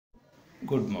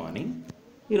Good morning.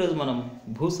 ఈరోజు మనం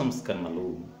భూ సంస్కరణలు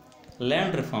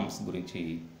ల్యాండ్ రిఫార్మ్స్ గురించి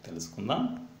తెలుసుకుందాం.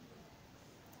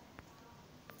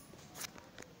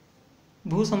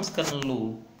 భూ సంస్కరణలు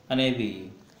అనేవి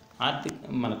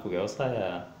మనకు వ్యవసాయ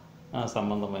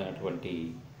సంబంధమైనటువంటి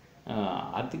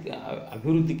ఆర్థిక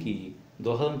అభివృద్ధికి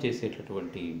దోహదం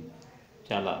చేసేటటువంటి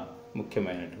చాలా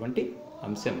ముఖ్యమైనటువంటి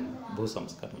అంశం భూ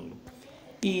సంస్కరణలు.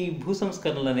 ఈ భూ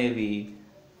సంస్కరణలు అనేవి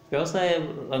వ్యవసాయ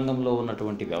రంగంలో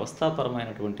ఉన్నటువంటి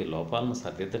వ్యవస్థాపరమైనటువంటి లోపాలను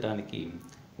సరిదిద్దడానికి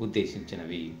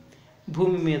ఉద్దేశించినవి.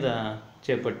 భూమి మీద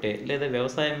చేపట్టే లేదా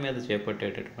వ్యవసాయం మీద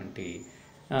చేపట్టేటటువంటి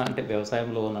అంటే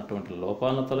వ్యవసాయంలో ఉన్నటువంటి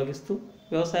లోపాలను తొలగిస్తూ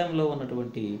వ్యవసాయంలో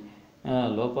ఉన్నటువంటి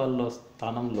లోపాల్లో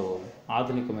స్థానంలో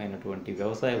ఆధునికమైనటువంటి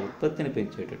వ్యవసాయ ఉత్పత్తిని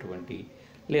పెంచేటటువంటి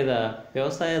లేదా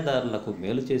వ్యవసాయదారులకు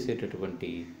మేలు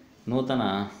చేసేటటువంటి నూతన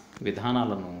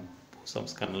విధానాలను భూ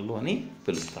సంస్కరణలు అని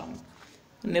పిలుస్తాము.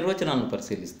 నిర్వచనాలను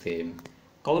పరిశీలిస్తే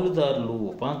కౌలుదారులు,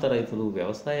 ఉపాంత రైతులు,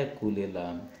 వ్యవసాయ కూలీల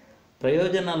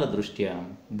ప్రయోజనాల దృష్ట్యా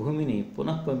భూమిని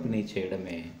పునఃపంపిణీ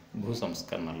చేయడమే భూ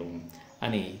సంస్కరణలు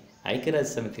అని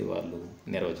ఐక్యరాజ్య సమితి వాళ్ళు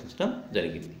నిర్వచించడం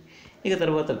జరిగింది. ఇక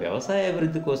తర్వాత వ్యవసాయ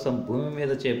అభివృద్ధి కోసం భూమి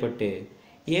మీద చేపట్టే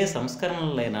ఏ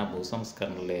సంస్కరణలైనా భూ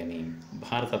సంస్కరణలే అని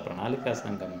భారత ప్రణాళికా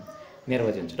సంఘం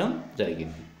నిర్వచించడం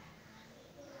జరిగింది.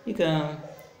 ఇక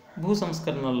భూ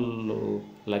సంస్కరణలు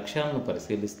లక్ష్యాలను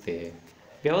పరిశీలిస్తే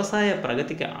వ్యవసాయ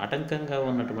ప్రగతికి ఆటంకంగా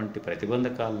ఉన్నటువంటి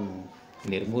ప్రతిబంధకాలను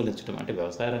నిర్మూలించడం, అంటే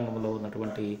వ్యవసాయ రంగంలో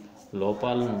ఉన్నటువంటి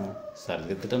లోపాలను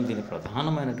సరిదిద్దడం దీని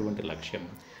ప్రధానమైనటువంటి లక్ష్యం.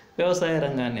 వ్యవసాయ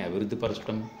రంగాన్ని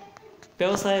అభివృద్ధిపరచడం,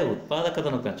 వ్యవసాయ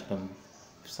ఉత్పాదకతను పెంచడం,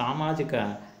 సామాజిక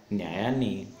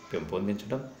న్యాయాన్ని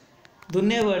పెంపొందించడం,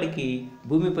 దున్నేవాడికి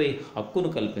భూమిపై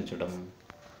హక్కును కల్పించడం,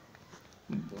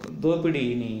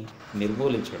 దోపిడీని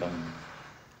నిర్మూలించడం,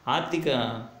 ఆర్థిక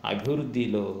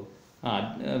అభివృద్ధిలో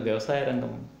వ్యవసాయ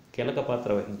రంగం కీలక పాత్ర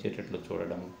వహించేటట్లు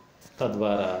చూడడం,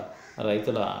 తద్వారా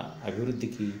రైతుల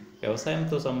అభివృద్ధికి,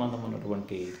 వ్యవసాయంతో సంబంధం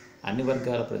ఉన్నటువంటి అన్ని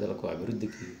వర్గాల ప్రజలకు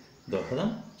అభివృద్ధికి దోహదం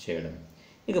చేయడం.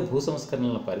 ఇక భూ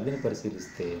సంస్కరణల పరిధిని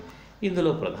పరిశీలిస్తే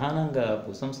ఇందులో ప్రధానంగా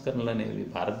భూ సంస్కరణలు అనేవి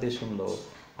భారతదేశంలో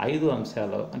 5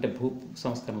 అంశాలు, అంటే భూ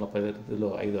సంస్కరణల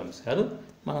పరిధిలో 5 అంశాలు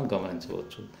మనం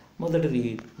గమనించవచ్చు. మొదటిది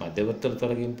మధ్యవర్తుల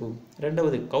తొలగింపు,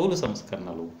 రెండవది కౌలు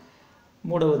సంస్కరణలు,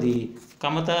 మూడవది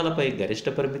కమతాలపై గరిష్ట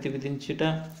పరిమితి విధించుట,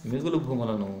 మిగులు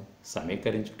భూములను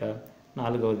సమీకరించుట,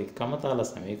 నాలుగవది కమతాల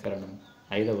సమీకరణం,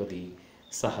 ఐదవది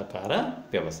సహకార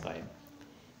వ్యవసాయం.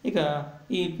 ఇక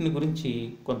వీటిని గురించి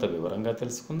కొంత వివరంగా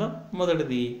తెలుసుకుందాం.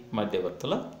 మొదటిది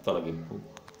మధ్యవర్తుల తొలగింపు.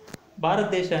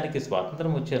 భారతదేశానికి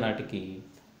స్వాతంత్రం వచ్చే నాటికి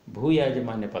భూ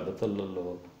యాజమాన్య పద్ధతులలో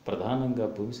ప్రధానంగా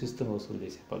భూమి శిస్తును వసూలు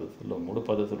చేసే పద్ధతుల్లో 3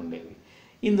 పద్ధతులు ఉండేవి.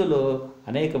 ఇందులో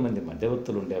అనేక మంది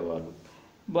మధ్యవర్తులు ఉండేవారు.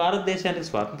 భారతదేశానికి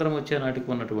స్వాతంత్రం వచ్చే నాటికి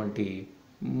ఉన్నటువంటి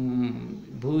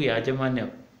భూ యాజమాన్య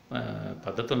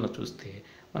పద్ధతులను చూస్తే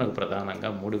మనకు ప్రధానంగా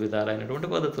 3 విధాలైనటువంటి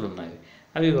పద్ధతులు ఉన్నాయి.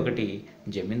 అవి ఒకటి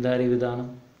జమీందారీ విధానం,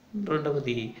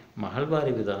 రెండవది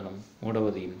మహల్వారీ విధానం,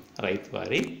 మూడవది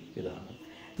రైతువారీ విధానం.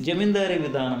 జమీందారీ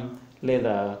విధానం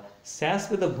లేదా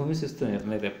శాశ్వత భూమి శిస్తు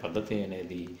నిర్ణయ పద్ధతి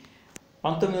అనేది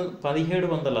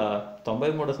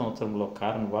 1793 సంవత్సరంలో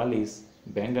కార్న్వాలిస్,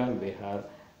 బెంగాల్, బీహార్,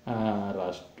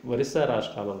 ఒరిస్సా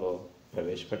రాష్ట్రాలలో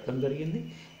ప్రవేశపెట్టడం జరిగింది.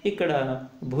 ఇక్కడ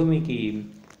భూమికి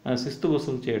శిస్తు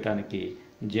వసూలు చేయడానికి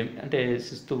అంటే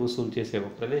శిస్తు వసూలు చేసే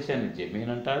ఒక ప్రదేశాన్ని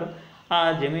జమీన్ అంటారు. ఆ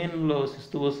జమీన్లో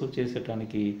శిస్తు వసూలు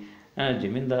చేసేటానికి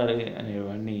జమీందారు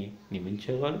అనేవాడిని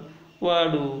నియమించేవారు.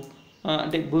 వాడు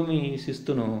అంటే భూమి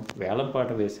శిస్తును వేలంపాట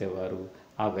వేసేవారు.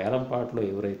 ఆ వేలంపాటలో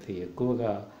ఎవరైతే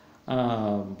ఎక్కువగా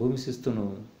భూమి శిస్తును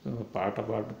పాట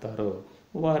పాడుతారో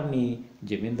వారిని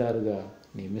జమీందారుగా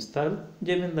నియమిస్తారు.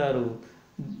 జమీందారు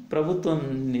ప్రభుత్వం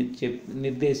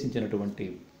నిర్దేశించినటువంటి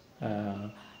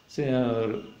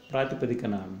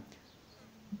ప్రాతిపదికన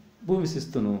భూమి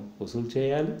శిస్తును వసూలు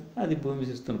చేయాలి. అది భూమి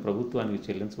శిస్తును ప్రభుత్వానికి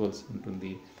చెల్లించవలసి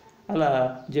ఉంటుంది. అలా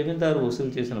జమీందారు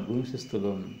వసూలు చేసిన భూమి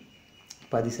శిస్తులో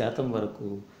 10% వరకు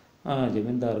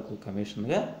జమీందారుకు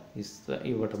కమిషన్గా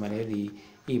ఇవ్వటం అనేది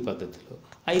ఈ పద్ధతిలో.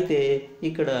 అయితే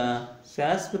ఇక్కడ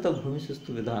శాశ్వత భూమి శిస్తు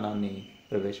విధానాన్ని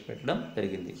ప్రవేశపెట్టడం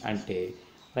జరిగింది. అంటే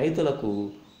రైతులకు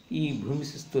ఈ భూమి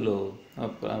శిస్తులో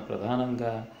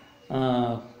ప్రధానంగా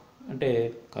అంటే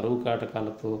కరువు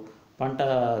కాటకాలతో, పంట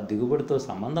దిగుబడితో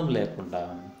సంబంధం లేకుండా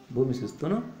భూమి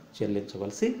శిస్తును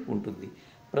చెల్లించవలసి ఉంటుంది.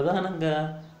 ప్రధానంగా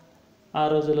ఆ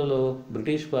రోజులలో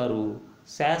బ్రిటిష్ వారు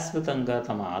శాశ్వతంగా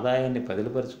తమ ఆదాయాన్ని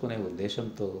పదిలపరుచుకునే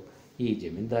ఉద్దేశంతో ఈ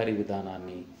జమీందారీ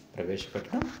విధానాన్ని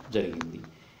ప్రవేశపెట్టడం జరిగింది.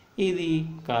 ఇది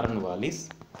కార్న్వాలిస్.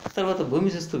 తర్వాత భూమి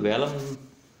శిస్తు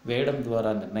వేయడం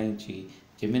ద్వారా నిర్ణయించి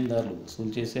జమీందారులు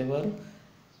వసూలు చేసేవారు.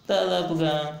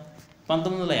 దాదాపుగా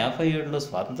 1957లో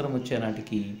స్వాతంత్రం వచ్చే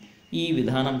నాటికి ఈ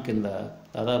విధానం కింద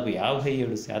దాదాపు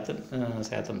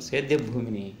 57% సేద్య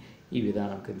భూమిని ఈ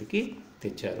విధానం కిందకి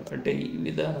తెచ్చారు. అంటే ఈ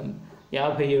విధానం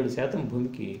 57%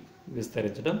 భూమికి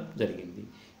విస్తరించడం జరిగింది.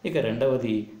 ఇక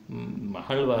రెండవది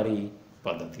మహల్వారీ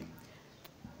పద్ధతి.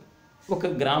 ఒక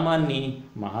గ్రామాన్ని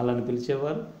మహల్ అని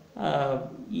పిలిచేవారు.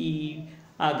 ఈ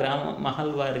ఆ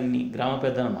మహల్వారిని గ్రామ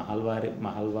పెద్దను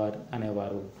మహల్వార్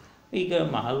అనేవారు. ఇక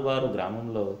మహల్వారు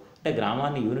గ్రామంలో అంటే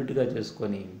గ్రామాన్ని యూనిట్గా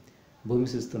చేసుకొని భూమి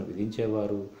శిస్తును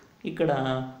విధించేవారు. ఇక్కడ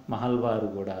మహల్వారు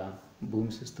కూడా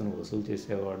భూమి శిస్తును వసూలు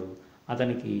చేసేవాడు.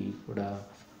 అతనికి కూడా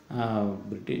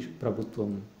బ్రిటిష్ ప్రభుత్వం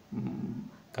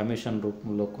కమిషన్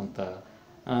రూపంలో కొంత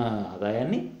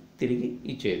ఆదాయాన్ని తిరిగి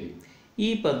ఇచ్చేది. ఈ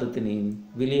పద్ధతిని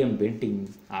విలియం బెంటింగ్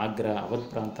ఆగ్రా, అవధ్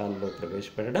ప్రాంతాల్లో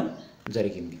ప్రవేశపెట్టడం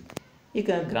జరిగింది. ఇక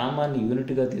గ్రామాన్ని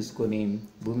యూనిట్గా తీసుకొని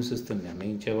భూమి శిస్తుని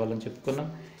నిర్ణయించే వాళ్ళని చెప్పుకున్నాం.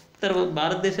 తర్వాత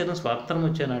భారతదేశంలో స్వాతంత్రం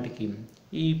వచ్చే నాటికి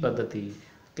ఈ పద్ధతి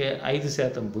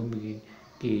 5%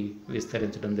 భూమికి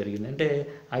విస్తరించడం జరిగింది. అంటే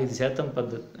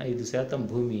 5%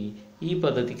 భూమి ఈ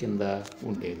పద్ధతి కింద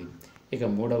ఉండేది. ఇక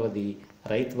మూడవది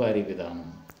రైతువారీ విధానం.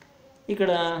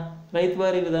 ఇక్కడ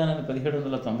రైతువారీ విధానాన్ని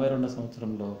 1792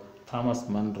 సంవత్సరంలో థామస్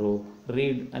మన్రో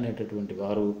రీడ్ అనేటటువంటి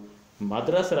వారు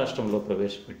మద్రాసు రాష్ట్రంలో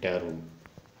ప్రవేశపెట్టారు.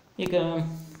 ఇక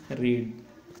రీడ్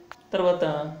తర్వాత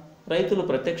రైతులు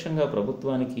ప్రత్యక్షంగా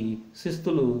ప్రభుత్వానికి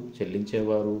శిస్తులు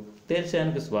చెల్లించేవారు.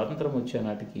 దేశానికి స్వాతంత్రం వచ్చే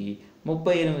నాటికి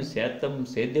 38%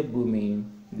 సేద్య భూమి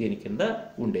దీని కింద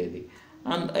ఉండేది.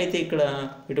 అయితే ఇక్కడ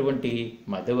ఇటువంటి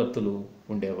మధ్యవర్తులు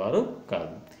ఉండేవారు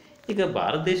కాదు. ఇక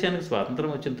భారతదేశానికి స్వాతంత్రం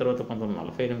వచ్చిన తర్వాత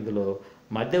 1948లో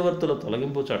మధ్యవర్తుల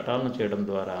తొలగింపు చట్టాలను చేయడం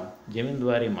ద్వారా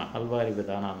జమీందారీ మహల్వారీ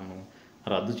విధానాలను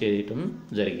రద్దు చేయటం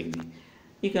జరిగింది.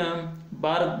 ఇక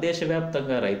భారతదేశ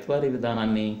వ్యాప్తంగా రైతువారీ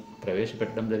విధానాన్ని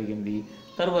ప్రవేశపెట్టడం జరిగింది.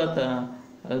 తర్వాత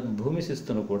భూమి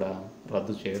శిస్తును కూడా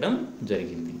రద్దు చేయడం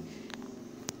జరిగింది.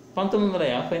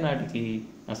 1960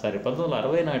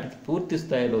 నాటికి పూర్తి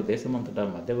స్థాయిలో దేశమంతటా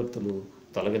మధ్యవర్తులు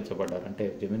తొలగించబడ్డారు. అంటే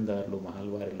జమీందారులు,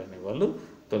 మహల్వారీలు అనేవాళ్ళు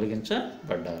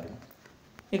తొలగించబడ్డారు.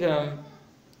 ఇక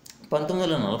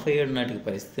 1947 నాటికి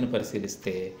పరిస్థితిని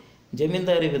పరిశీలిస్తే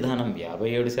జమీందారీ విధానం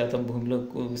 57%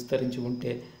 భూములకు విస్తరించి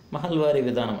ఉంటే మహల్వారీ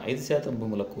విధానం 5%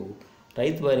 భూములకు,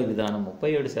 రైతువారీ విధానం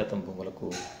 37% భూములకు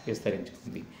విస్తరించి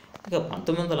ఉంది. ఇక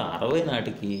 1960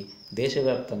 నాటికి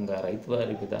దేశవ్యాప్తంగా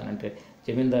రైతువారీ విధానం అంటే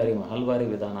జమీందారీ మహల్వారీ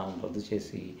విధానాలను రద్దు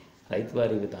చేసి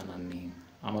రైతువారీ విధానాన్ని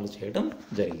అమలు చేయడం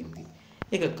జరిగింది.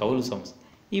 ఇక కౌలు సంస్థ.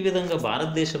 ఈ విధంగా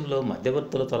భారతదేశంలో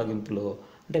మధ్యవర్తుల తొలగింపులో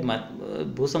అంటే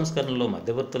భూ సంస్కరణలో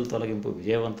మధ్యవర్తుల తొలగింపు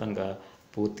విజయవంతంగా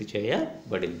పూర్తి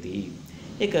చేయబడింది.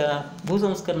 ఇక భూ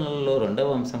సంస్కరణలలో రెండవ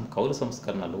అంశం కౌలు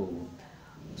సంస్కరణలు.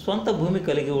 సొంత భూమి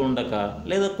కలిగి ఉండక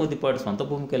లేదా కొద్దిపాటి సొంత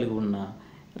భూమి కలిగి ఉన్న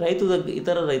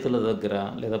ఇతర రైతుల దగ్గర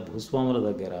లేదా భూస్వాముల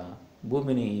దగ్గర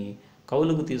భూమిని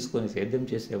కౌలుకు తీసుకొని సేద్యం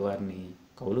చేసేవారిని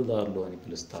కౌలుదారులు అని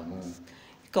పిలుస్తాము.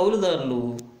 కౌలుదారులు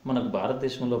మనకు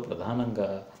భారతదేశంలో ప్రధానంగా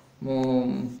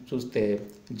చూస్తే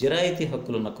జిరాయితీ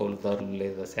హక్కులున్న కౌలుదారులు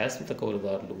లేదా శాశ్వత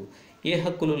కౌలుదారులు, ఏ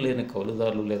హక్కులు లేని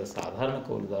కౌలుదారులు లేదా సాధారణ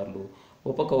కౌలుదారులు,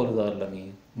 ఉప కౌలుదారులని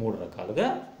 3 రకాలుగా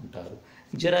ఉంటారు.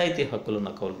 జిరాయితీ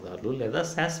హక్కులున్న కౌలుదారులు లేదా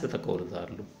శాశ్వత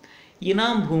కౌలుదారులు.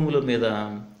 ఇనాం భూముల మీద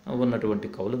ఉన్నటువంటి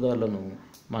కౌలుదారులను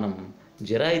మనం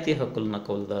జిరాయితీ హక్కులున్న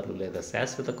కౌలుదారులు లేదా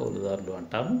శాశ్వత కౌలుదారులు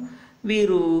అంటాము.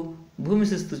 వీరు భూమి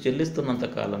శిస్తు చెల్లిస్తున్నంత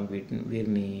కాలం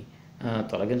వీరిని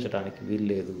తొలగించడానికి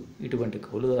వీల్లేదు. ఇటువంటి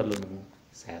కౌలుదారులను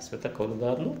శాశ్వత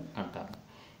కౌలుదారులు అంటాము.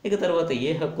 ఇక తర్వాత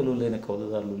ఏ హక్కులు లేని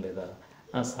కౌలుదారులు లేదా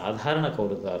సాధారణ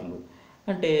కౌలుదారులు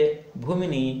అంటే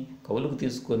భూమిని కౌలుకు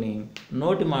తీసుకొని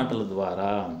నోటి మాటల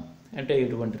ద్వారా అంటే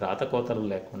ఇటువంటి రాతకోతలు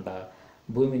లేకుండా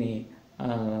భూమిని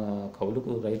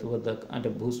కౌలుకు రైతు వద్ద అంటే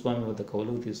భూస్వామి వద్ద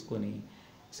కౌలుకు తీసుకొని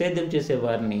సేద్యం చేసే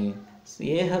వారిని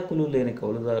ఏ హక్కులు లేని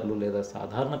కౌలుదారులు లేదా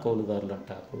సాధారణ కౌలుదారులు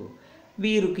అంటారు.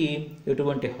 వీరికి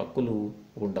ఎటువంటి హక్కులు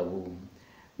ఉండవు.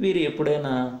 వీరు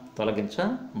ఎప్పుడైనా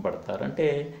తొలగించబడతారు. అంటే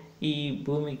ఈ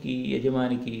భూమికి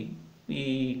యజమానికి ఈ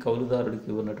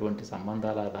కౌలుదారుడికి ఉన్నటువంటి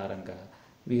సంబంధాల ఆధారంగా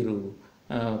వీరు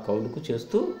కౌలుకు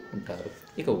చేస్తూ ఉంటారు.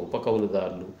 ఇక ఉప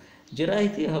కౌలుదారులు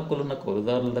జిరాయితీ హక్కులున్న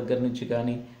కౌలుదారుల దగ్గర నుంచి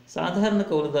కానీ సాధారణ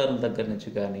కౌలుదారుల దగ్గర నుంచి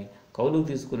కానీ కౌలుకు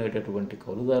తీసుకునేటటువంటి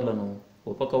కౌలుదారులను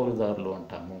ఉప కౌలుదారులు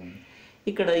అంటాము.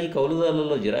 ఇక్కడ ఈ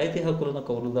కౌలుదారులలో జిరాయితీ హక్కులున్న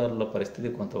కౌలుదారుల పరిస్థితి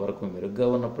కొంతవరకు మెరుగ్గా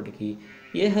ఉన్నప్పటికీ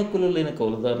ఏ హక్కులు లేని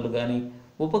కౌలుదారులు కానీ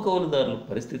ఉప కౌలుదారుల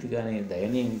పరిస్థితి కానీ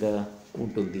దయనీయంగా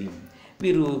ఉంటుంది.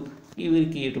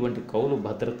 వీరికి ఎటువంటి కౌలు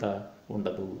భద్రత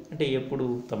ఉండదు. అంటే ఎప్పుడు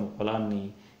తమ పొలాన్ని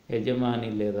యజమాని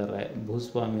లేదా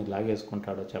భూస్వామి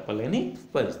లాగేసుకుంటాడో చెప్పలేని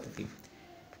పరిస్థితి.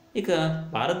 ఇక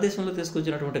భారతదేశంలో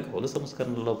తీసుకొచ్చినటువంటి కౌలు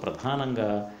సంస్కరణలో ప్రధానంగా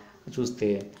చూస్తే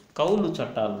కౌలు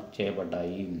చట్టాలు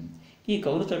చేయబడ్డాయి. ఈ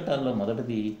కౌలు చట్టాల్లో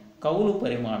మొదటిది కౌలు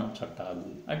పరిమాణం చట్టాలు.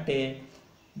 అంటే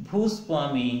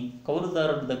భూస్వామి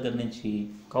కౌలుదారుడి దగ్గర నుంచి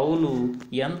కౌలు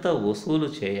ఎంత వసూలు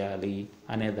చేయాలి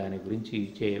అనే దాని గురించి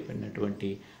చేయబడినటువంటి,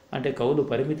 అంటే కౌలు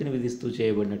పరిమితిని విధిస్తూ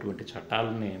చేయబడినటువంటి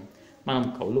చట్టాలనే మనం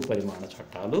కౌలు పరిమాణ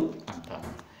చట్టాలు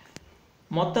అంటాము.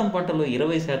 మొత్తం పంటలో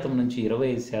 20% నుంచి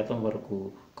 25% వరకు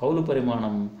కౌలు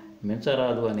పరిమాణం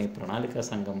మించరాదు అనే ప్రణాళికా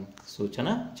సంఘం సూచన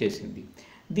చేసింది.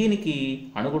 దీనికి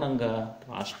అనుగుణంగా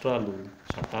రాష్ట్రాలు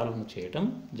చట్టాలను చేయటం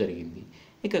జరిగింది.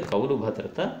 ఇక కౌలు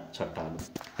భద్రత చట్టాలు.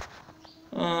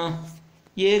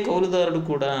 ఏ కౌలుదారుడు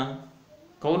కూడా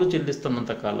కౌలు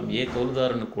చెల్లిస్తున్నంత కాలం ఏ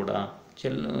కౌలుదారుని కూడా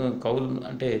కౌలు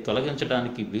అంటే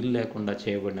తొలగించడానికి వీలు లేకుండా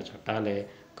చేయబడిన చట్టాలే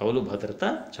కౌలు భద్రత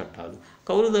చట్టాలు.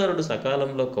 కౌలుదారుడు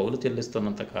సకాలంలో కౌలు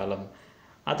చెల్లిస్తున్నంత కాలం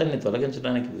అతన్ని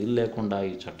తొలగించడానికి వీలు లేకుండా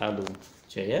ఈ చట్టాలు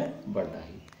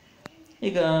చేయబడ్డాయి.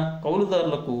 ఇక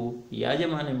కౌలుదారులకు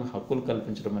యాజమాన్య హక్కులు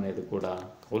కల్పించడం అనేది కూడా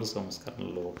కౌలు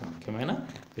సంస్కరణలో ఒక ముఖ్యమైన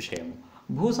విషయం.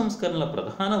 భూ సంస్కరణల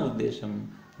ప్రధాన ఉద్దేశం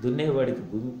దున్నేవాడికి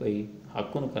భూమిపై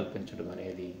హక్కును కల్పించడం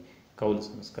అనేది కౌలు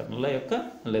సంస్కరణల యొక్క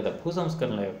లేదా భూ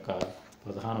సంస్కరణల యొక్క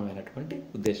ప్రధానమైనటువంటి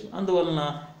ఉద్దేశం. అందువలన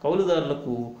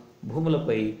కౌలుదారులకు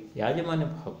భూములపై యాజమాన్య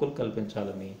హక్కులు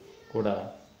కల్పించాలని కూడా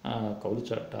కౌలు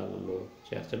చట్టాలలో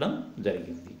చేర్చడం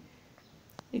జరిగింది.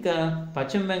 ఇక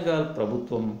పశ్చిమ బెంగాల్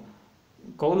ప్రభుత్వం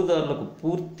కౌలుదారులకు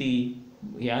పూర్తి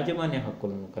యాజమాన్య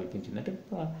హక్కులను కల్పించింది. అంటే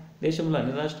దేశంలో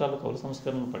అన్ని రాష్ట్రాలు కౌలు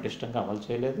సంస్కరణలు పటిష్టంగా అమలు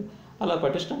చేయలేదు. అలా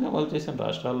పటిష్టంగా అమలు చేసిన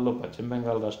రాష్ట్రాలలో పశ్చిమ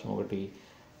బెంగాల్ రాష్ట్రం ఒకటి.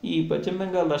 ఈ పశ్చిమ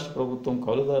బెంగాల్ రాష్ట్ర ప్రభుత్వం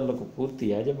కౌలుదారులకు పూర్తి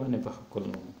యాజమాన్య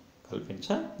హక్కులను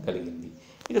కల్పించగలిగింది.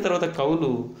 ఇక తర్వాత కౌలు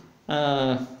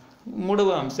మూడవ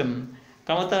అంశం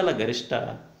కమతాల గరిష్ట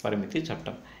పరిమితి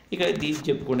చట్టం. ఇక ఇది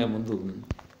చెప్పుకునే ముందు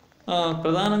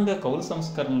ప్రధానంగా కౌలు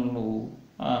సంస్కరణలు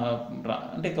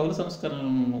అంటే కౌలు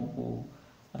సంస్కరణలకు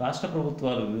రాష్ట్ర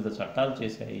ప్రభుత్వాలు వివిధ చట్టాలు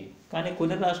చేశాయి. కానీ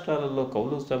కొన్ని రాష్ట్రాలలో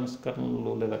కౌలు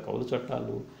సంస్కరణలు లేదా కౌలు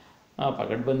చట్టాలు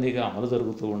పకడ్బందీగా అమలు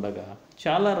జరుగుతూ ఉండగా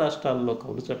చాలా రాష్ట్రాల్లో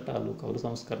కౌలు చట్టాలు కౌలు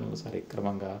సంస్కరణలు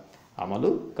సరిక్రమంగా అమలు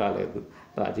కాలేదు.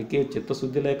 రాజకీయ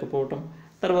చిత్తశుద్ధి లేకపోవటం,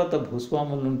 తర్వాత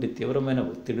భూస్వాముల నుండి తీవ్రమైన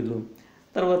ఒత్తిడులు,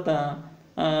 తర్వాత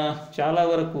చాలా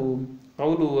వరకు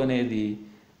కౌలు అనేది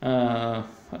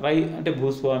అంటే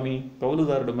భూస్వామి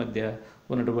కౌలుదారుడి మధ్య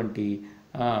ఉన్నటువంటి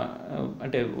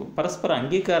అంటే పరస్పర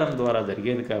అంగీకారం ద్వారా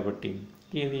జరిగేది కాబట్టి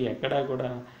ఇది ఎక్కడా కూడా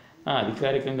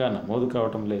అధికారికంగా నమోదు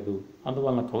కావటం లేదు.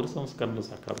 అందువలన కౌలు సంస్కరణలు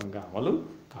సక్రమంగా అమలు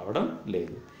కావడం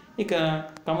లేదు. ఇక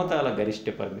కమతాల గరిష్ట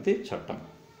పరిమితి చట్టం.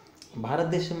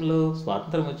 భారతదేశంలో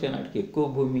స్వాతంత్రం వచ్చే నాటికి ఎక్కువ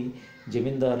భూమి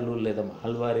జమీందారులు లేదా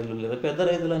మహల్వారీలు లేదా పెద్ద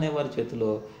రైతులు అనే వారి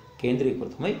చేతిలో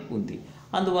కేంద్రీకృతమై ఉంది.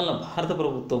 అందువలన భారత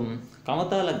ప్రభుత్వం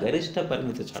కమతాల గరిష్ట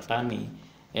పరిమితి చట్టాన్ని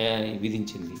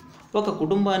విధించింది. ఒక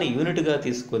కుటుంబాన్ని యూనిట్గా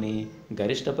తీసుకొని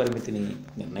గరిష్ట పరిమితిని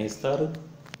నిర్ణయిస్తారు.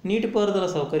 నీటిపారుదల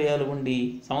సౌకర్యాలు ఉండి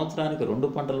సంవత్సరానికి 2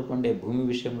 పంటలు పండే భూమి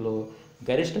విషయంలో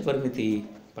గరిష్ట పరిమితి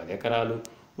 10 ఎకరాలు,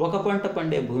 ఒక పంట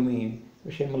పండే భూమి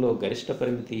విషయంలో గరిష్ట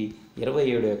పరిమితి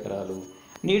 27 ఎకరాలు,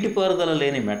 నీటిపారుదల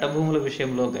లేని మెట్ట భూముల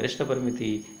విషయంలో గరిష్ట పరిమితి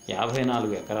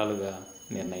 54 ఎకరాలుగా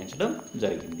నిర్ణయించడం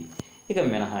జరిగింది. ఇక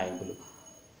మినహాయింపులు.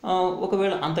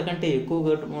 ఒకవేళ అంతకంటే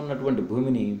ఎక్కువగా ఉన్నటువంటి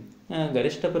భూమిని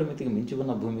గరిష్ట పరిమితికి మించి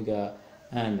ఉన్న భూమిగా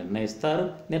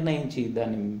నిర్ణయించి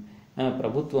దాన్ని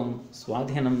ప్రభుత్వం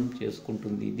స్వాధీనం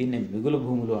చేసుకుంటుంది. దీన్ని మిగులు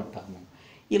భూములు అంటాము.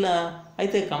 ఇలా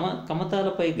అయితే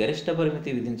కమతాలపై గరిష్ట పరిమితి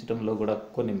విధించడంలో కూడా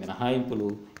కొన్ని మినహాయింపులు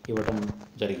ఇవ్వడం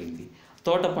జరిగింది.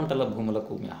 తోట పంటల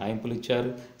భూములకు మినహాయింపులు ఇచ్చారు.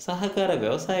 సహకార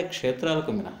వ్యవసాయ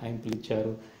క్షేత్రాలకు మినహాయింపులు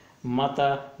ఇచ్చారు. మత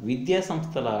విద్యా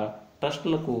సంస్థల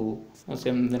ట్రస్టులకు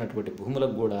చెందినటువంటి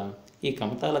భూములకు కూడా ఈ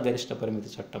కమతాల గరిష్ట పరిమితి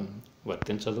చట్టం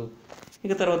వర్తించదు.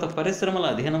 ఇక తర్వాత పరిశ్రమల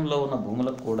అధీనంలో ఉన్న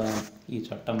భూములకు కూడా ఈ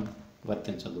చట్టం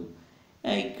వర్తించదు.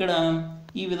 ఇక్కడ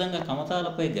ఈ విధంగా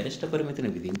కమతాలపై గరిష్ట పరిమితిని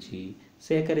విధించి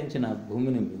సేకరించిన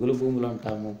భూమిని మిగులు భూములు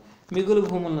అంటాము. మిగులు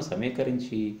భూములను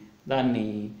సమీకరించి దాన్ని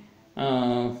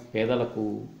పేదలకు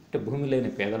అంటే భూమి లేని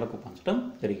పేదలకు పంచడం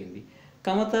జరిగింది.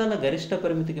 కమతాల గరిష్ట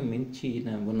పరిమితికి మించి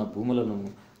ఉన్న భూములను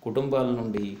కుటుంబాల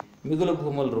నుండి మిగులు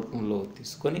భూముల రూపంలో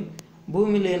తీసుకొని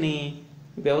భూమి లేని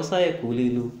వ్యవసాయ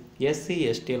కూలీలు ఎస్సీ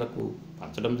ఎస్టీలకు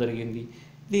పంచడం జరిగింది.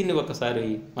 దీన్ని ఒకసారి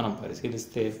మనం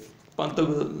పరిశీలిస్తే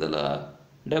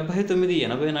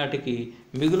 1979-80 నాటికి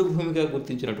మిగులు భూమిగా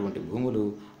గుర్తించినటువంటి భూములు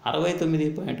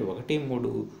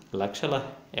 69.13 లక్షల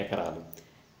ఎకరాలు.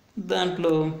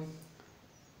 దాంట్లో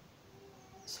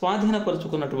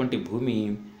స్వాధీనపరుచుకున్నటువంటి భూమి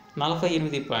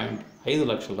 48.5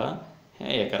 లక్షల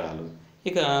ఎకరాలు.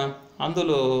 ఇక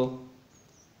అందులో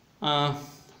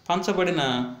పంచబడిన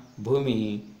భూమి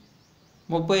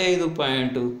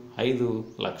 35.5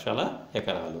 లక్షల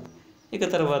ఎకరాలు. ఇక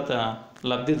తర్వాత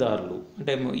లబ్ధిదారులు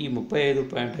అంటే ఈ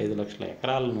 35.5 లక్షల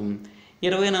ఎకరాలను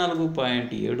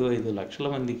 24.75 లక్షల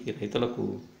మందికి రైతులకు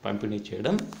పంపిణీ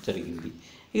చేయడం జరిగింది.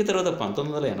 ఇక తర్వాత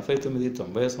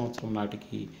 1989-90 సంవత్సరం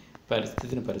నాటికి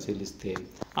పరిస్థితిని పరిశీలిస్తే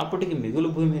అప్పటికి మిగులు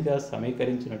భూమిగా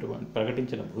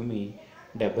ప్రకటించిన భూమి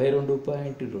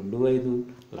 72.25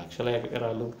 లక్షల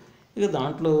ఎకరాలు. ఇక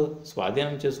దాంట్లో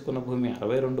స్వాధీనం చేసుకున్న భూమి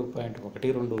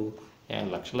 62.12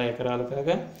 లక్షల ఎకరాలు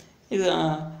కాగా, ఇక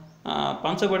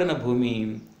పంచబడిన భూమి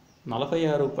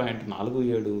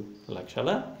 46.47 లక్షల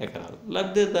ఎకరాలు.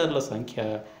 లబ్ధిదారుల సంఖ్య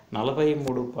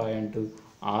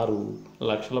 43.6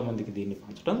 లక్షల మందికి దీన్ని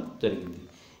పంచడం జరిగింది.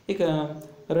 ఇక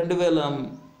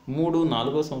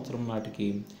 2003-04 సంవత్సరం నాటికి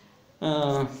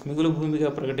మిగులు భూమిగా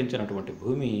ప్రకటించినటువంటి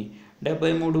భూమి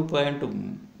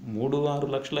 73.36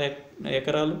 లక్షల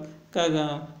ఎకరాలు కాగా,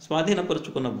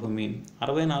 స్వాధీనపరుచుకున్న భూమి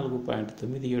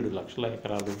 64.97 లక్షల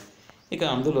ఎకరాలు. ఇక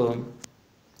అందులో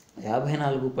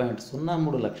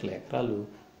 54.03 లక్షల ఎకరాలు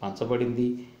పంచబడింది.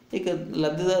 ఇక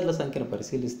లబ్ధిదారుల సంఖ్యను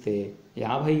పరిశీలిస్తే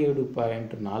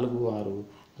 57.46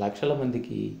 లక్షల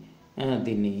మందికి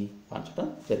దీన్ని పంచడం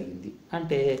జరిగింది.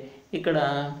 అంటే ఇక్కడ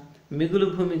మిగులు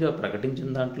భూమిగా ప్రకటించిన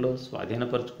దాంట్లో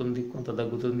స్వాధీనపరుచుకుంది కొంత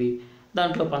తగ్గుతుంది,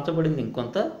 దాంట్లో పంచబడింది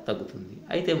ఇంకొంత తగ్గుతుంది.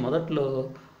 అయితే మొదట్లో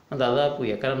దాదాపు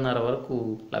 1.5 ఎకరాల వరకు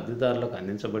లబ్ధిదారులకు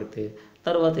అందించబడితే,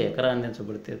 తర్వాత ఎకరా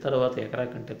అందించబడితే, తర్వాత ఎకరా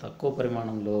కంటే తక్కువ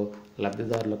పరిమాణంలో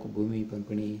లబ్ధిదారులకు భూమి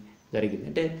పంపిణీ జరిగింది.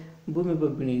 అంటే భూమి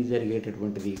పంపిణీ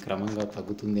జరిగేటటువంటిది క్రమంగా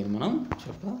తగ్గుతుంది అని మనం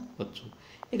చెప్పవచ్చు.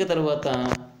 ఇక తర్వాత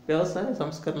వ్యవసాయ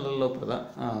సంస్కరణలలో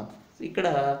ఇక్కడ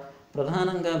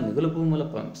ప్రధానంగా మిగులు భూముల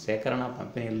సేకరణ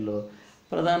పంపిణీల్లో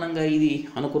ప్రధానంగా ఇది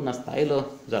అనుకున్న స్థాయిలో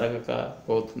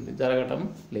జరగటం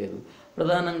లేదు.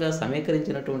 ప్రధానంగా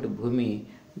సమీకరించినటువంటి భూమి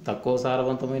తక్కువ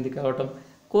సారవంతమైంది కావటం,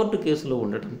 కోర్టు కేసులు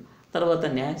ఉండటం, తర్వాత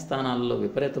న్యాయస్థానాల్లో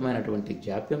విపరీతమైనటువంటి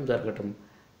జాప్యం జరగటం,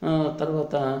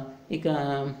 తర్వాత ఇక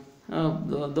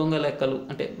దొంగ లెక్కలు,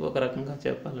 అంటే ఒక రకంగా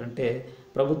చెప్పాలంటే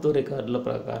ప్రభుత్వ రికార్డుల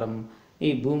ప్రకారం ఈ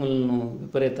భూములను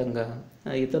విపరీతంగా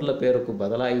ఇతరుల పేరుకు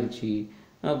బదలాయించి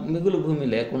మిగులు భూమి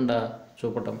లేకుండా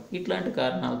చూపటం, ఇట్లాంటి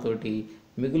కారణాలతోటి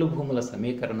మిగులు భూముల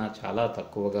సమీకరణ చాలా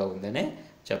తక్కువగా ఉందనే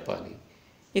చెప్పాలి.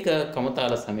 ఇక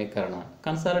కమతాల సమీకరణ,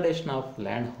 కన్సాలిడేషన్ ఆఫ్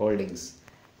ల్యాండ్ హోల్డింగ్స్.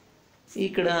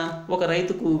 ఇక్కడ ఒక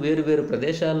రైతుకు వేరు వేరు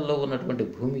ప్రదేశాల్లో ఉన్నటువంటి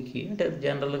భూమికి, అంటే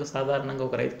జనరల్గా సాధారణంగా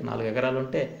ఒక రైతుకు 4 ఎకరాలు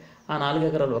ఉంటే ఆ 4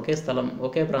 ఎకరాలు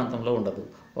ఒకే ప్రాంతంలో ఉండదు.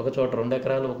 ఒక చోట 2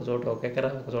 ఎకరాలు, ఒక చోట 1 ఎకరా,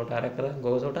 ఒక చోట 1/2 ఎకరా,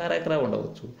 ఇంకొక చోట 1/2 ఎకరా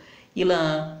ఉండవచ్చు. ఇలా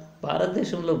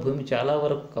భారతదేశంలో భూమి చాలా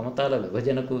వరకు కమతాల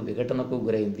విభజనకు విఘటనకు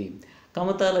గురైంది.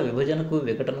 కమతాల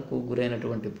విఘటనకు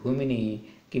గురైనటువంటి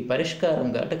భూమికి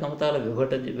పరిష్కారంగా, అంటే కమతాల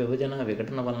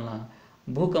విఘటన వలన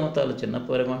భూకమతాలు చిన్న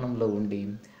పరిమాణంలో ఉండి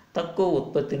తక్కువ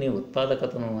ఉత్పత్తిని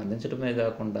ఉత్పాదకతను అందించడమే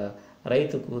కాకుండా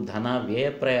రైతుకు ధన వ్యయ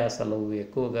ప్రయాసాలు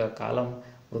ఎక్కువగా కాలం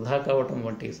వృధా కావటం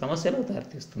వంటి సమస్యలకు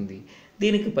దారితీస్తుంది.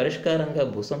 దీనికి పరిష్కారంగా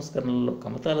భూ సంస్కరణలో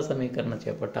కమతాల సమీకరణ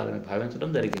చేపట్టాలని భావించడం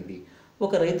జరిగింది.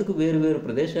 ఒక రైతుకు వేరువేరు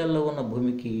ప్రదేశాల్లో ఉన్న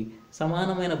భూమికి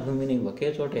సమానమైన భూమిని ఒకే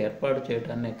చోట ఏర్పాటు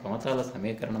చేయడాన్నే కమతాల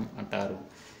సమీకరణం అంటారు.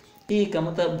 ఈ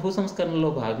భూ సంస్కరణలో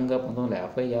భాగంగా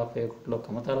 1950-51లో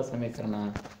కమతాల సమీకరణ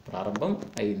ప్రారంభం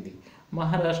అయింది.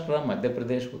 మహారాష్ట్ర,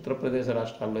 మధ్యప్రదేశ్, ఉత్తరప్రదేశ్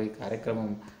రాష్ట్రాల్లో ఈ కార్యక్రమం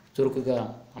చురుకుగా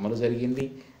అమలు జరిగింది.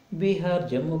 బీహార్,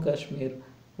 జమ్మూ కాశ్మీర్,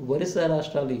 ఒరిస్సా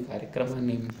రాష్ట్రాలు ఈ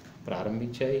కార్యక్రమాన్ని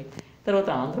ప్రారంభించాయి. తర్వాత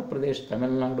ఆంధ్రప్రదేశ్,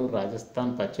 తమిళనాడు,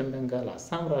 రాజస్థాన్, పశ్చిమ బెంగాల్,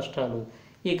 అస్సాం రాష్ట్రాలు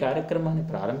ఈ కార్యక్రమాన్ని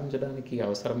ప్రారంభించడానికి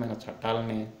అవసరమైన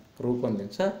చట్టాలని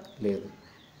రూపొందించలేదు.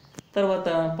 తర్వాత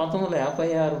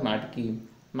 1956 నాటికి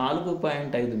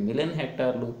 4.5 మిలియన్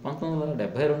హెక్టార్లు,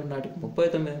 1972 నాటికి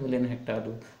 39 మిలియన్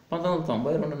హెక్టార్లు,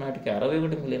 1992 నాటికి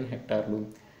 61 మిలియన్ హెక్టార్లు,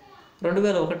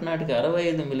 2001 నాటికి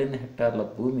 65 మిలియన్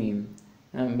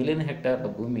హెక్టార్ల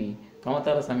భూమి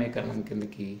కమతాల సమీకరణం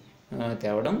కిందకి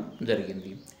తేవడం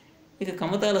జరిగింది. ఇక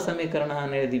కమతాల సమీకరణ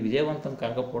అనేది విజయవంతం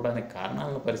కాకపోవడానికి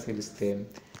కారణాలను పరిశీలిస్తే,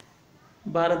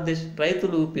 భారతదేశ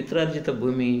రైతులు పిత్రార్జిత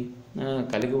భూమి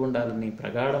కలిగి ఉండాలని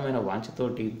ప్రగాఢమైన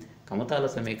వాంఛతోటి కమతాల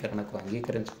సమీకరణకు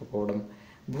అంగీకరించకపోవడం,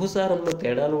 భూసారంలో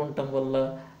తేడాలు ఉండటం వల్ల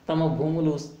తమ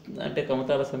భూములు, అంటే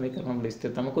కమతాల సమీకరణంలో ఇస్తే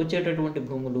తమకు వచ్చేటటువంటి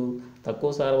భూములు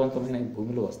తక్కువ సారవంతమైన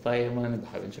భూములు వస్తాయేమో అని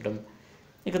భావించడం,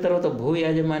 ఇక తర్వాత భూ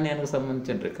యాజమాన్యానికి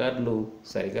సంబంధించిన రికార్డులు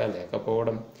సరిగా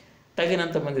లేకపోవడం,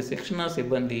 తగినంత మంది శిక్షణా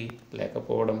సిబ్బంది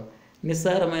లేకపోవడం,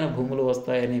 నిస్సారమైన భూములు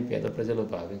వస్తాయని పేద ప్రజలు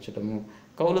భావించడము,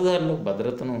 కౌలుదారుల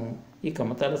భద్రతను ఈ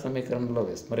కమతాల సమీకరణలో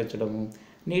విస్మరించడము,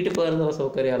 నీటిపారుదల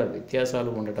సౌకర్యాల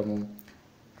వ్యత్యాసాలు ఉండటము,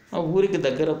 ఊరికి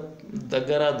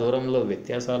దగ్గర దూరంలో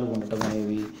వ్యత్యాసాలు ఉండటం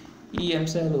అనేవి ఈ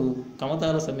అంశాలు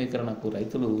కమతాల సమీకరణకు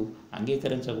రైతులు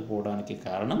అంగీకరించకపోవడానికి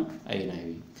కారణం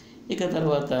అయినవి. ఇక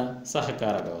తర్వాత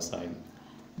సహకార వ్యవసాయం.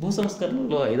 భూ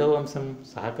సంస్కరణలో 5వ అంశం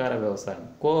సహకార వ్యవసాయం,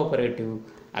 కోఆపరేటివ్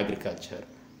అగ్రికల్చర్.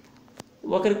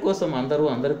 ఒకరి కోసం అందరూ,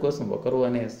 అందరి కోసం ఒకరు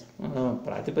అనే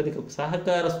ప్రాతిపదిక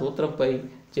సహకార సూత్రంపై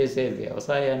చేసే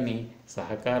వ్యవసాయాన్ని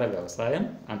సహకార వ్యవసాయం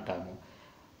అంటాము.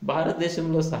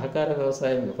 భారతదేశంలో సహకార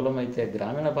వ్యవసాయం విఫలమైతే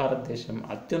గ్రామీణ భారతదేశం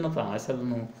అత్యున్నత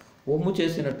ఆశలను ఒమ్ము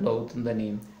చేసినట్లు అవుతుందని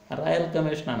రాయల్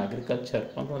కమిషన్ ఆన్ అగ్రికల్చర్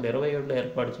 1927లో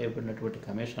ఏర్పాటు చేయబడినటువంటి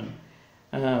కమిషన్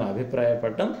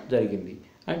అభిప్రాయపడటం జరిగింది.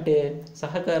 అంటే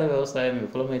సహకార వ్యవసాయం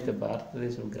విఫలమైతే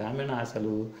భారతదేశం గ్రామీణ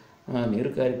ఆశలు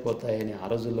నీరు కారిపోతాయని ఆ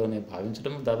రోజుల్లోనే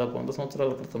భావించడం, దాదాపు 100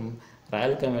 సంవత్సరాల క్రితం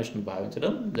రాయల్ కమిషన్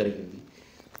భావించడం జరిగింది.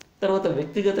 తర్వాత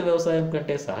వ్యక్తిగత వ్యవసాయం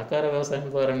కంటే సహకార వ్యవసాయం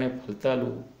ద్వారానే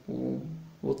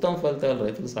ఉత్తమ ఫలితాలు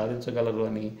రైతులు సాధించగలరు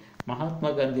అని మహాత్మా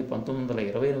గాంధీ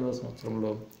 1928వ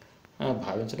సంవత్సరంలో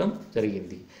భావించడం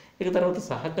జరిగింది. ఇక తర్వాత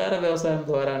సహకార వ్యవసాయం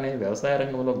ద్వారానే వ్యవసాయ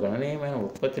రంగంలో గణనీయమైన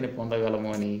ఉత్పత్తిని పొందగలము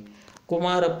అని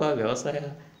కుమారప్ప వ్యవసాయ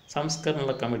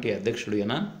సంస్కరణల కమిటీ అధ్యక్షుడు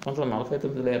ఈయన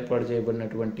 1949లో ఏర్పాటు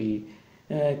చేయబడినటువంటి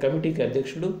కమిటీకి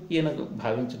అధ్యక్షుడు ఈయన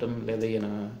భావించడం లేదా ఈయన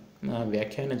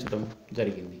వ్యాఖ్యానించడం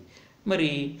జరిగింది. మరి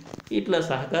ఇట్లా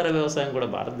సహకార వ్యవసాయం కూడా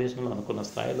భారతదేశంలో అనుకున్న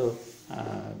స్థాయిలో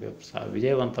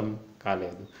విజయవంతం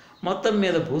కాలేదు. మొత్తం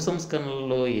మీద భూ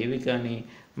సంస్కరణలో ఏవి కానీ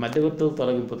మధ్యవర్తుల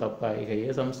తొలగింపు తప్ప ఇక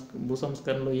భూ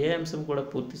సంస్కరణలో ఏ అంశం కూడా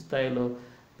పూర్తి స్థాయిలో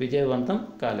విజయవంతం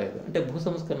కాలేదు. అంటే భూ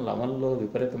సంస్కరణల అమలులో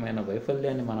విపరీతమైన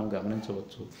వైఫల్యాన్ని మనం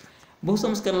గమనించవచ్చు. భూ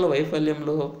సంస్కరణల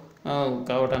వైఫల్యంలో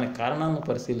కావడానికి కారణాలను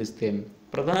పరిశీలిస్తే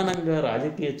ప్రధానంగా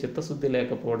రాజకీయ చిత్తశుద్ధి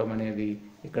లేకపోవడం అనేది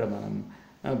ఇక్కడ మనం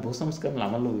భూ సంస్కరణల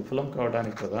అమలు విఫలం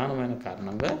కావడానికి ప్రధానమైన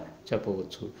కారణంగా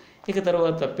చెప్పవచ్చు. ఇక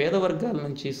తర్వాత పేద వర్గాల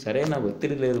నుంచి సరైన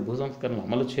ఒత్తిడి లేదు, భూ సంస్కరణలు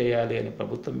అమలు చేయాలి అని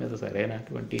ప్రభుత్వం మీద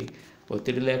సరైనటువంటి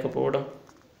ఒత్తిడి లేకపోవడం.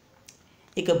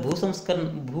 ఇక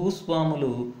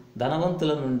భూస్వాములు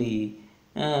ధనవంతుల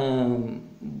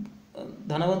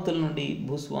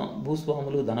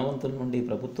నుండి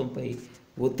ప్రభుత్వంపై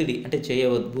ఒత్తిడి అంటే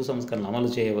భూ సంస్కరణలు అమలు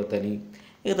చేయవద్దని.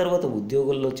 ఇక తర్వాత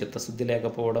ఉద్యోగుల్లో చిత్తశుద్ధి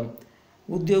లేకపోవడం,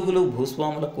 ఉద్యోగులు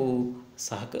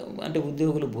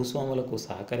భూస్వాములకు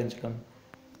సహకరించడం,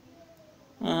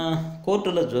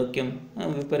 కోర్టుల జోక్యం,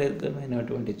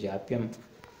 విపరీతమైనటువంటి జాప్యం,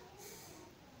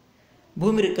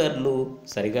 భూమి రికార్డులు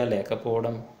సరిగా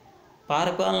లేకపోవడం,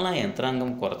 పరిపాలనా యంత్రాంగం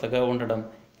కొరతగా ఉండడం,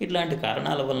 ఇట్లాంటి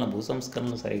కారణాల వలన భూ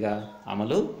సంస్కరణలు సరిగా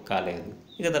అమలు కాలేదు.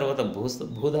 ఇక తర్వాత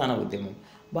భూదాన ఉద్యమం.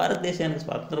 భారతదేశానికి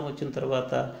స్వాతంత్రం వచ్చిన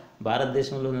తర్వాత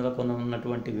భారతదేశంలో నెలకొని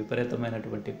ఉన్నటువంటి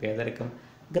విపరీతమైనటువంటి పేదరికం,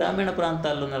 గ్రామీణ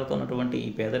ప్రాంతాల్లో నెలకొన్నటువంటి ఈ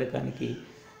పేదరికానికి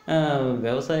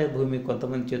వ్యవసాయ భూమి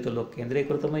కొంతమంది చేతుల్లో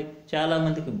కేంద్రీకృతమై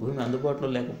చాలామందికి భూమి అందుబాటులో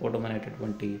లేకపోవడం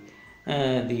అనేటటువంటి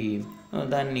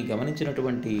దాన్ని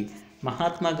గమనించినటువంటి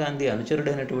మహాత్మా గాంధీ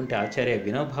అనుచరుడైనటువంటి ఆచార్య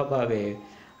వినోబా భావే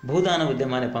భూదాన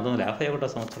ఉద్యమాన్ని 1951వ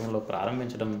సంవత్సరంలో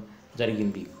ప్రారంభించడం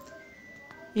జరిగింది.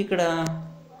 ఇక్కడ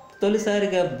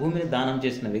తొలిసారిగా భూమిని దానం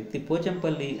చేసిన వ్యక్తి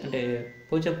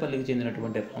పోచంపల్లికి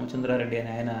చెందినటువంటి రామచంద్రారెడ్డి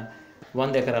అని ఆయన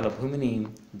 100 ఎకరాల భూమిని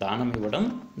దానం ఇవ్వడం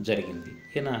జరిగింది.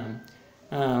 ఈయన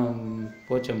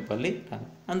పోచంపల్లి,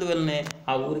 అందువల్లనే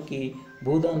ఆ ఊరికి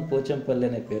భూదాన్ పోచంపల్లి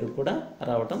అనే పేరు కూడా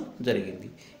రావటం జరిగింది.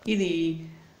 ఇది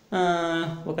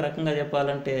ఒక రకంగా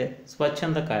చెప్పాలంటే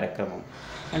స్వచ్ఛంద కార్యక్రమం.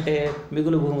 అంటే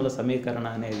మిగులు భూముల సమీకరణ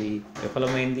అనేది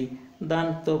విఫలమైంది.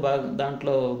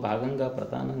 దాంట్లో భాగంగా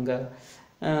ప్రధానంగా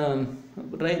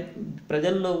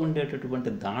ప్రజల్లో ఉండేటటువంటి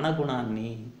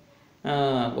దానగుణాన్ని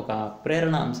ఒక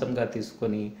ప్రేరణ అంశంగా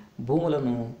తీసుకొని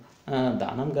భూములను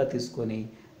దానంగా తీసుకొని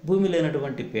భూమి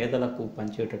లేనటువంటి పేదలకు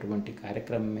పంచేటటువంటి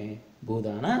కార్యక్రమమే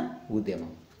భూదాన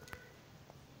ఉద్యమం.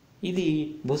 ఇది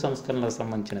భూ సంస్కరణలకు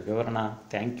సంబంధించిన వివరణ.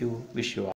 Thank you. Wish you all.